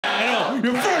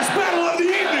your first battle of the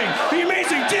evening, the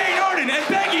amazing Dane, Arden, and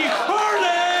Peggy, Hurley!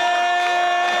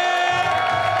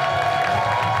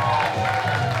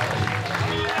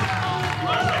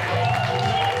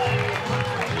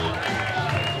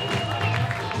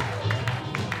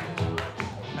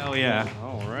 Hell yeah.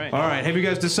 All right. All right, have you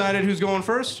guys decided who's going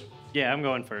first? Yeah, I'm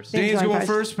going first. Dane's going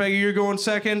first. Peggy, you're going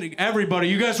second. Everybody,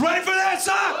 you guys ready for this?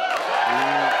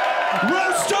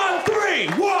 Roast on 3.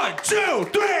 1, 2,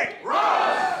 3.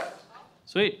 Roast!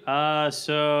 Sweet.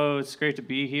 So it's great to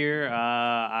be here.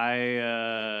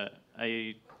 I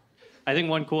think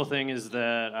one cool thing is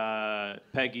that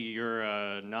Peggy, you're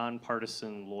a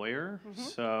nonpartisan lawyer. Mm-hmm.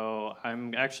 So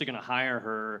I'm actually going to hire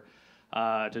her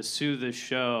to sue the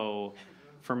show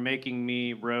for making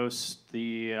me roast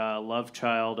the love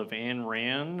child of Ayn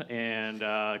Rand and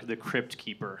the Crypt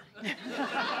Keeper.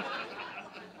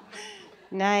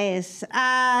 Nice.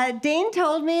 Dane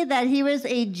told me that he was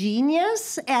a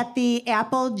genius at the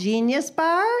Apple Genius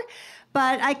Bar,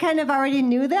 but I kind of already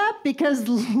knew that because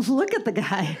look at the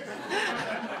guy.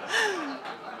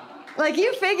 Like,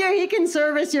 you figure he can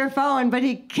service your phone, but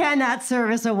he cannot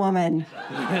service a woman.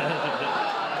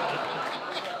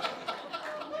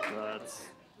 That's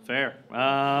fair.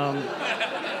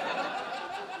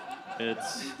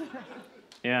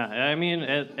 Yeah, I mean,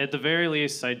 at the very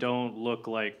least, I don't look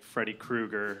like Freddy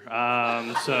Krueger,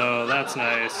 so that's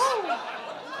nice.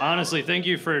 Honestly, thank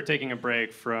you for taking a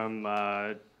break from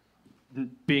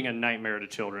being a nightmare to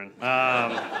children.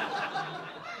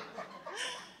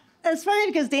 It's funny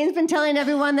because Dane's been telling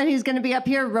everyone that he's going to be up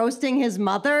here roasting his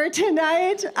mother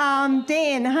tonight.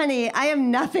 Dane, honey, I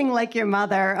am nothing like your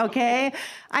mother, okay?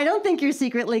 I don't think you're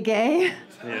secretly gay.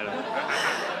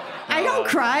 Yeah. I don't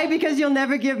cry because you'll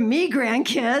never give me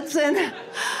grandkids, and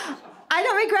I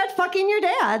don't regret fucking your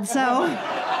dad, so.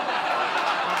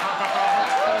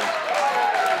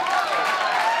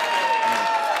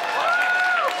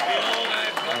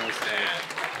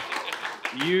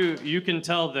 You can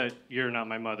tell that you're not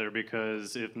my mother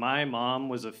because if my mom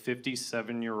was a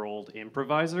 57-year-old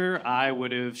improviser, I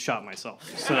would have shot myself.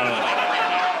 So.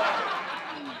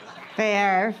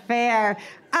 Fair.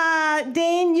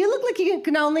 Dane, you look like you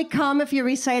can only come if you're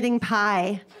reciting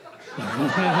pi.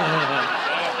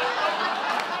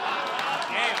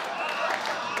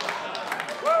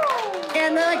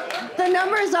 And the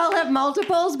numbers all have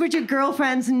multiples, but your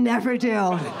girlfriends never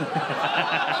do.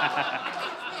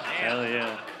 Hell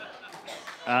yeah.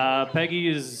 Peggy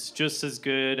is just as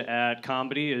good at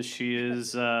comedy as she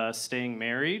is staying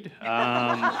married.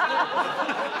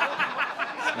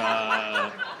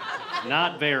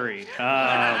 Not very.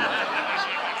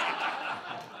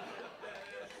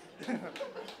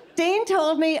 Dane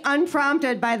told me,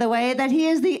 unprompted, by the way, that he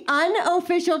is the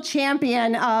unofficial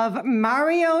champion of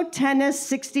Mario Tennis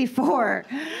 64,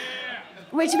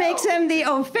 which makes him the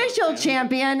official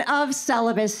champion of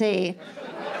celibacy.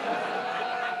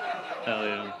 Hell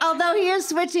yeah. Although he is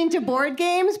switching to board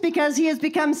games because he has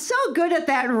become so good at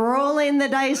that rolling the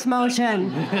dice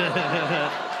motion.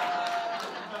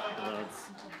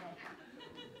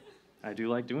 I do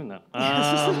like doing that.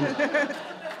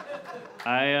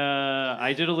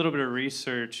 I did a little bit of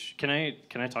research. Can I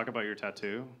talk about your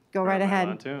tattoo? Go right ahead. I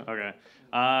want to? Okay.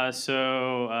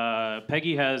 So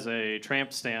Peggy has a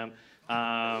tramp stamp,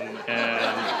 and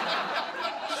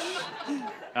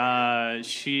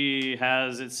she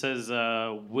has, it says,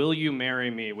 "Will you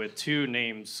marry me?" with 2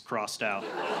 names crossed out.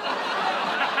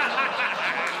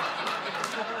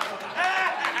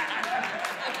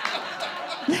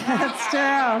 That's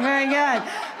true. Very good.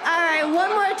 All right, one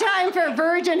more time for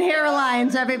virgin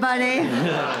hairlines, everybody.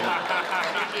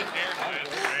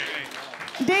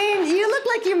 Dane, you look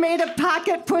like you made a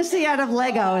pocket pussy out of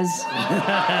Legos.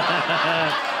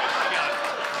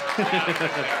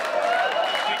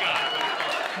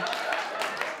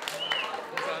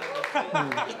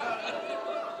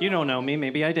 You don't know me.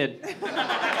 Maybe I did.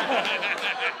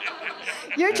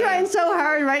 You're trying so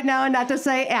hard right now not to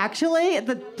say, actually,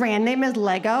 the brand name is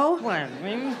Lego. What? I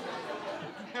mean,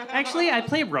 actually, I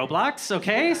play Roblox,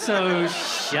 okay? So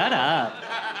shut up.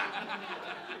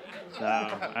 No,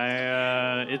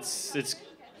 it's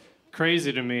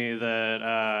crazy to me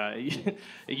that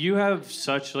you have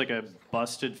such like a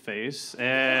busted face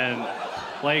and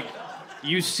like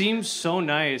you seem so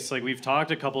nice. Like we've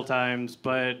talked a couple times,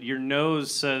 but your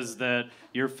nose says that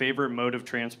your favorite mode of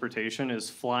transportation is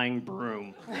flying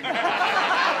broom.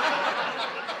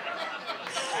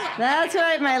 That's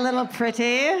right, my little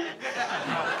pretty.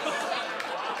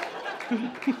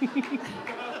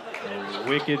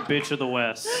 Wicked bitch of the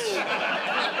West.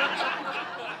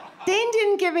 Dane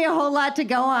didn't give me a whole lot to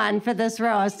go on for this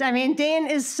roast. I mean, Dane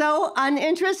is so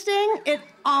uninteresting, it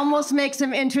almost makes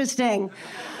him interesting.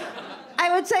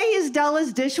 I would say he's dull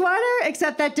as dishwater,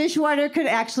 except that dishwater could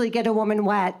actually get a woman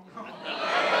wet.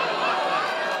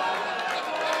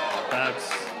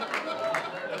 That's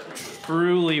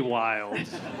truly wild.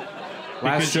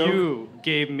 Because you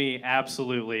gave me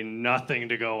absolutely nothing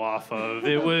to go off of.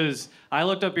 I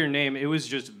looked up your name, it was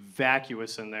just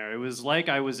vacuous in there. It was like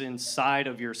I was inside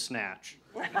of your snatch.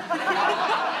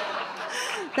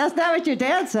 That's not what your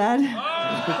dad said.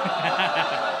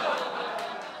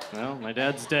 Well, my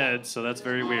dad's dead, so that's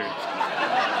very weird.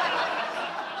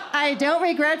 I don't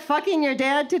regret fucking your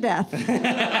dad to death. Hell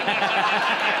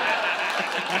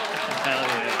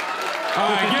yeah. All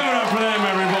right, give it up for them,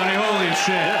 everybody. Holy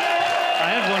shit. I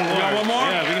had one more. You got one more?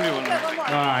 Yeah, we can do one more.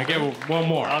 All right, give one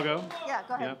more. I'll go. Yeah,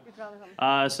 go ahead.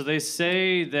 Yeah. So they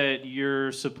say that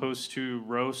you're supposed to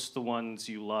roast the ones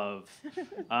you love.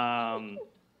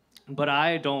 But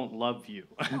I don't love you.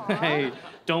 I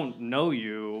don't know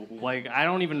you. Like, I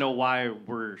don't even know why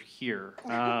we're here.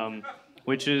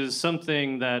 Which is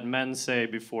something that men say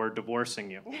before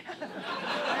divorcing you. Very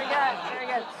good, very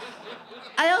good.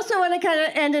 I also want to kind of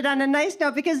end it on a nice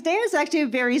note because Dane is actually a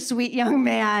very sweet young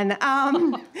man.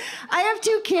 I have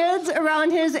 2 kids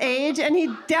around his age, and he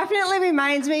definitely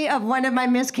reminds me of one of my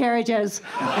miscarriages.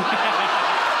 That's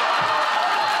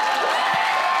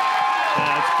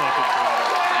fucking cool.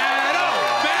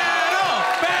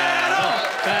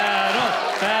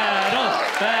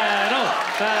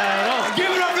 Battle. Give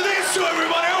it up for these two,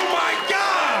 everybody. Oh, my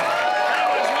God.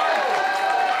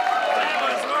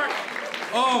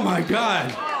 Oh, my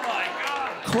God.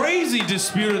 Crazy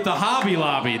dispute at the Hobby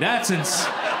Lobby. That's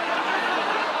insane.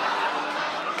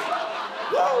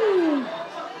 Woo!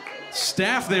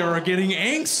 Staff there are getting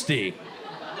angsty.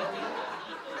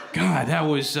 God, that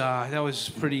was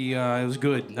pretty. It was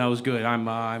good. That was good. I'm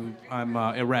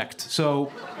erect.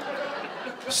 So,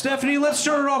 Stephanie, let's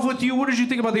start it off with you. What did you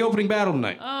think about the opening battle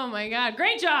tonight? Oh my God,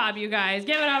 great job, you guys.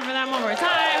 Give it up for them one more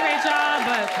time. Great job,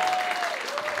 but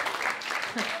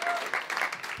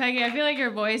Peggy, I feel like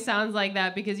your voice sounds like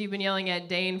that because you've been yelling at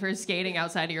Dane for skating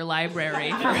outside of your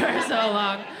library for so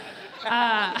long.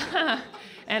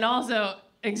 And also,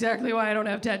 exactly why I don't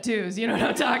have tattoos. You know what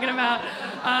I'm talking about?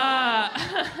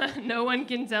 No one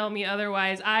can tell me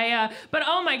otherwise. But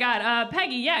oh my God,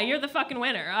 Peggy, yeah, you're the fucking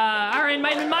winner. Or in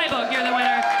my book, you're the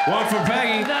winner. One for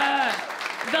Peggy.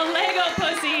 The Lego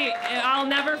pussy, I'll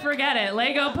never forget it.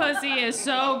 Lego pussy is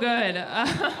so good.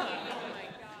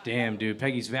 Damn, dude.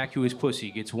 Peggy's vacuous pussy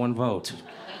gets 1 vote.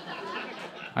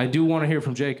 I do want to hear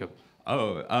from Jacob.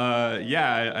 Oh,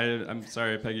 yeah, I'm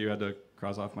sorry, Peggy, you had to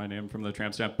cross off my name from the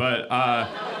tramp stamp, but I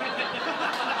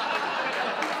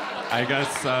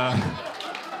guess,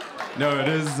 no, it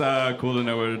is cool to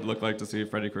know what it'd look like to see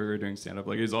Freddy Krueger doing stand-up.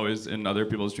 Like, he's always in other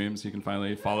people's dreams. He can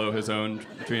finally follow his own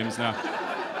dreams now.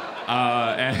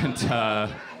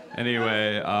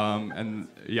 Anyway, and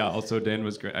yeah, also Dane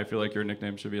was great. I feel like your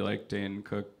nickname should be like Dane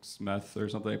Cooks Meth or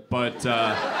something. But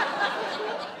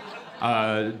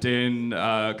Dane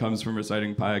comes from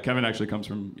reciting pie. Kevin actually comes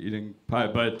from eating pie.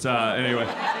 But anyway,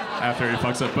 after he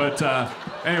fucks up. But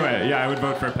anyway, yeah, I would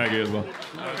vote for Peggy as well.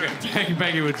 Okay,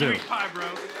 Peggy would too. Pie, bro.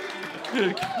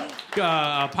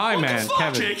 Pie man,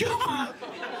 Kevin. Jacob.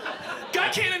 Guy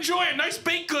can't enjoy a nice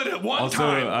baked good at one Also,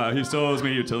 time. he still owes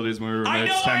me utilities when we were I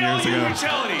roommates know 10 I owe years you ago.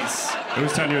 utilities. It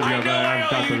was 10 years ago, I but know I I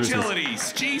haven't got owe the you receipts.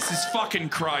 utilities. Jesus fucking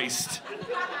Christ.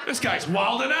 This guy's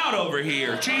wilding out over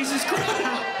here. Jesus Christ.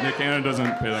 Nick Cannon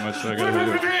doesn't pay that much, so I gotta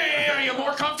do it. Are you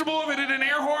more comfortable with it in an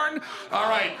air horn? All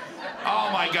right. Oh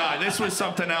my God, this was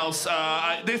something else.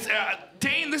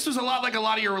 Dane, this was a lot like a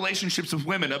lot of your relationships with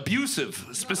women. Abusive,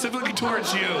 specifically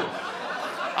towards you.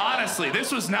 Honestly,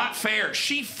 this was not fair.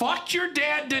 She fucked your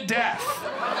dad to death.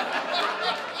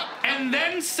 And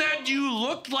then said you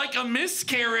looked like a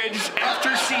miscarriage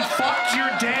after she fucked your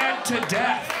dad to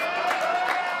death.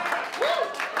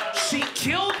 She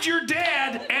killed your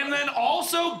dad and then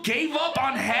also gave up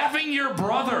on having your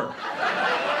brother.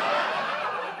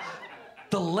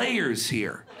 The layers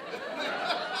here.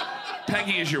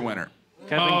 Peggy is your winner.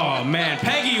 Kevin, Oh, man.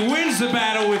 Peggy wins the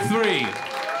battle with 3.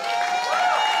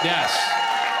 Yes.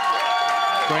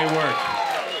 Great work.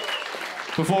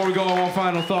 Before we go, one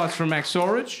final thoughts from Max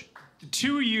Sorich.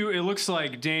 To you, it looks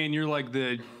like, Dane, you're like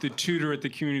the tutor at the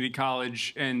community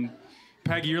college, and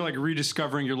Peggy, you're like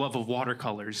rediscovering your love of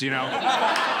watercolors, you know?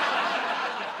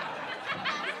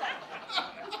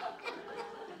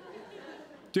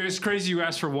 Dude, it's crazy you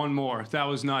asked for one more. That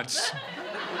was nuts.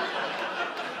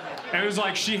 It was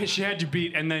like she had you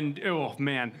beat, and then, oh,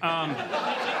 man.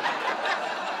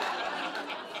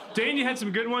 Dane, you had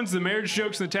some good ones. The marriage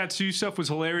jokes and the tattoo stuff was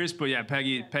hilarious, but yeah,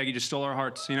 Peggy just stole our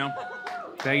hearts, you know?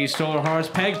 Peggy stole her hearts.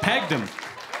 Pegged him.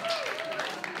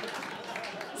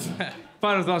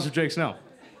 Final thoughts of Jake Snell.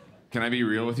 Can I be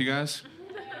real with you guys?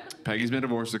 Peggy's been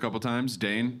divorced a couple times.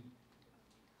 Dane?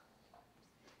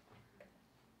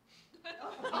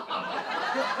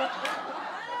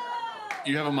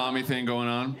 You have a mommy thing going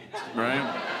on, right?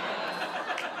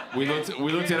 We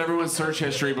looked at everyone's search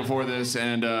history before this,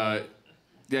 and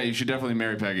yeah, you should definitely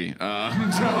marry Peggy.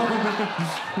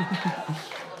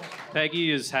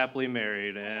 Peggy is happily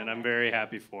married, and I'm very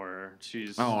happy for her.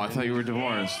 She's. Oh, I thought you were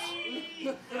divorced.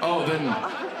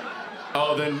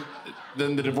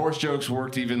 Then the divorce jokes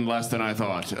worked even less than I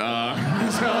thought.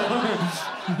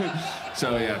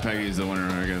 So yeah, Peggy's the winner,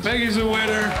 I guess. Peggy's the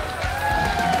winner.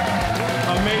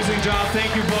 Amazing job.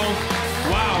 Thank you both.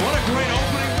 Wow, what a great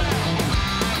opening